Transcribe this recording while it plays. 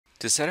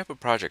To set up a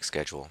project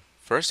schedule,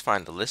 first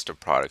find the list of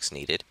products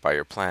needed by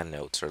your plan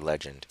notes or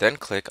legend. Then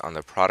click on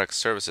the Product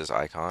Services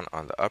icon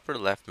on the upper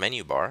left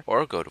menu bar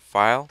or go to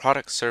File,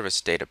 Product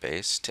Service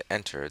Database to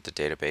enter the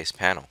database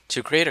panel.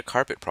 To create a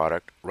carpet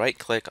product,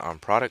 right-click on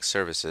Product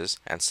Services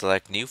and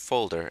select New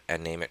Folder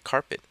and name it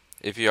Carpet.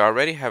 If you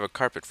already have a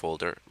carpet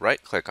folder,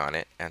 right-click on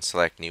it and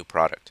select New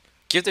Product.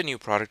 Give the new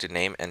product a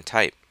name and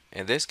type,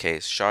 in this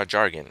case Shaw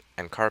Jargon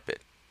and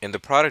Carpet. In the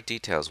Product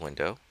Details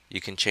window, you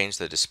can change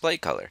the display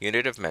color,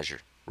 unit of measure,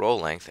 roll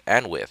length,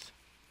 and width,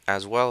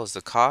 as well as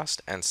the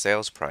cost and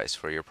sales price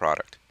for your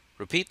product.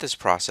 Repeat this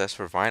process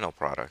for vinyl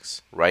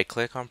products.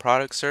 Right-click on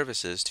Product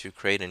Services to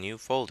create a new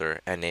folder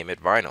and name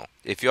it Vinyl.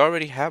 If you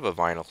already have a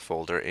vinyl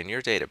folder in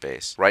your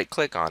database,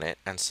 right-click on it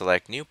and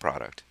select New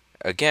Product.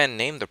 Again,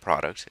 name the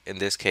product, in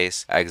this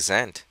case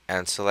Accent,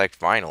 and select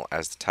Vinyl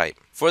as the type.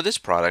 For this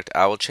product,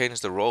 I will change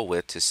the roll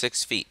width to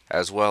 6 feet,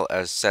 as well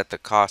as set the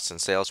cost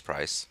and sales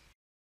price.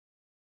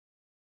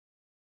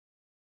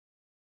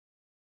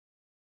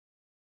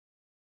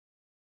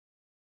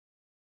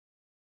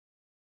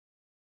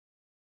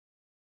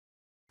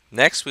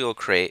 Next, we will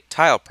create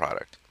Tile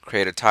Product.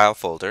 Create a tile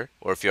folder,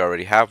 or if you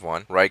already have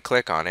one,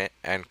 right-click on it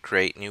and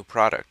create New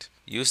Product.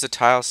 Use the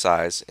tile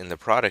size in the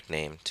product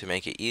name to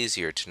make it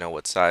easier to know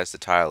what size the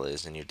tile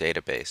is in your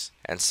database,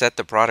 and set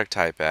the product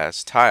type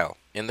as Tile.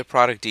 In the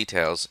product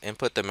details,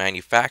 input the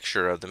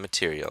manufacturer of the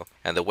material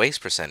and the waste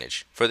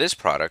percentage. For this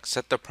product,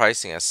 set the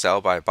pricing as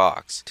sell by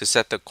box to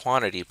set the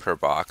quantity per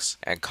box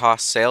and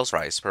cost sales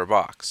price per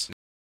box.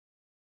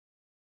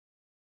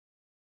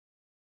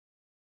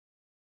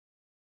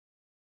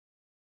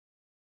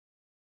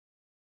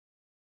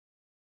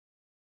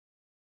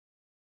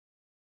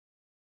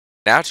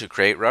 Now to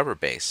create rubber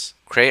base.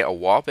 Create a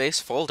wall base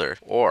folder,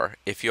 or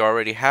if you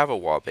already have a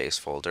wall base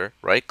folder,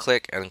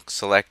 right-click and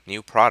select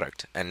New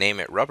Product and name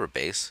it Rubber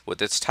Base with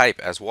its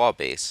type as wall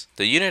base.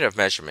 The unit of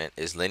measurement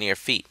is linear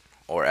feet,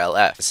 or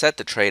LF. Set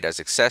the trade as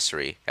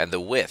accessory and the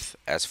width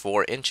as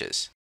 4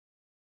 inches.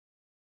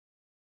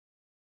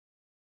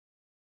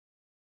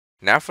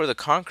 Now for the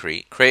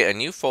concrete, create a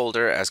new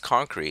folder as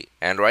Concrete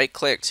and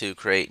right-click to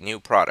create New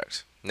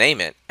Product.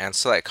 Name it and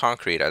select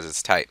Concrete as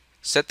its type.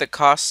 Set the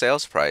cost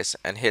sales price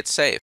and hit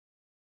Save.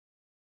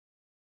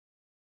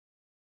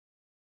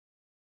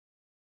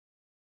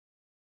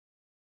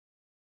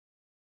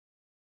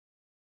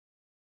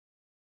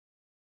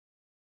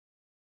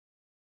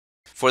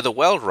 For the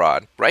weld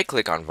rod,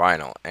 right-click on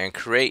Vinyl and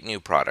create New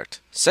Product.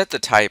 Set the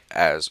type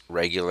as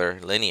Regular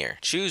Linear.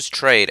 Choose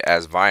Trade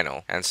as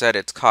Vinyl and set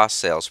its cost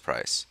sales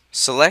price.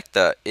 Select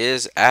the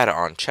Is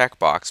Add-on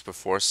checkbox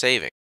before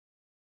saving.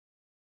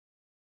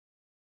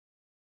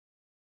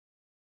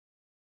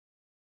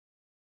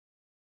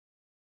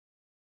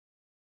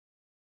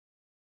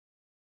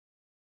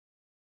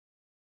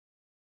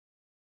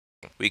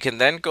 We can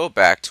then go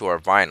back to our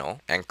vinyl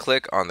and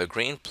click on the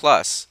green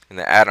plus in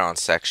the add-on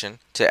section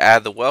to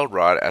add the weld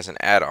rod as an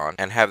add-on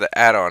and have the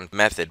add-on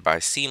method by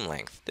seam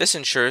length. This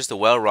ensures the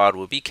weld rod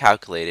will be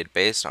calculated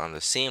based on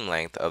the seam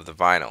length of the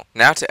vinyl.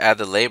 Now to add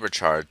the labor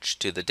charge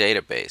to the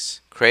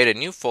database. Create a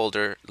new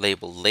folder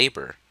labeled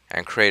Labor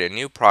and create a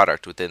new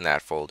product within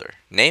that folder.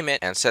 Name it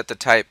and set the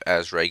type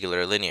as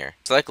Regular Linear.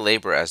 Select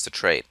Labor as the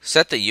trade.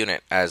 Set the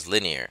unit as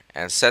linear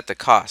and set the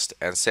cost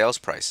and sales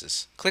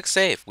prices. Click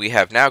Save. We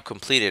have now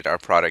completed our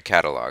product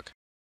catalog.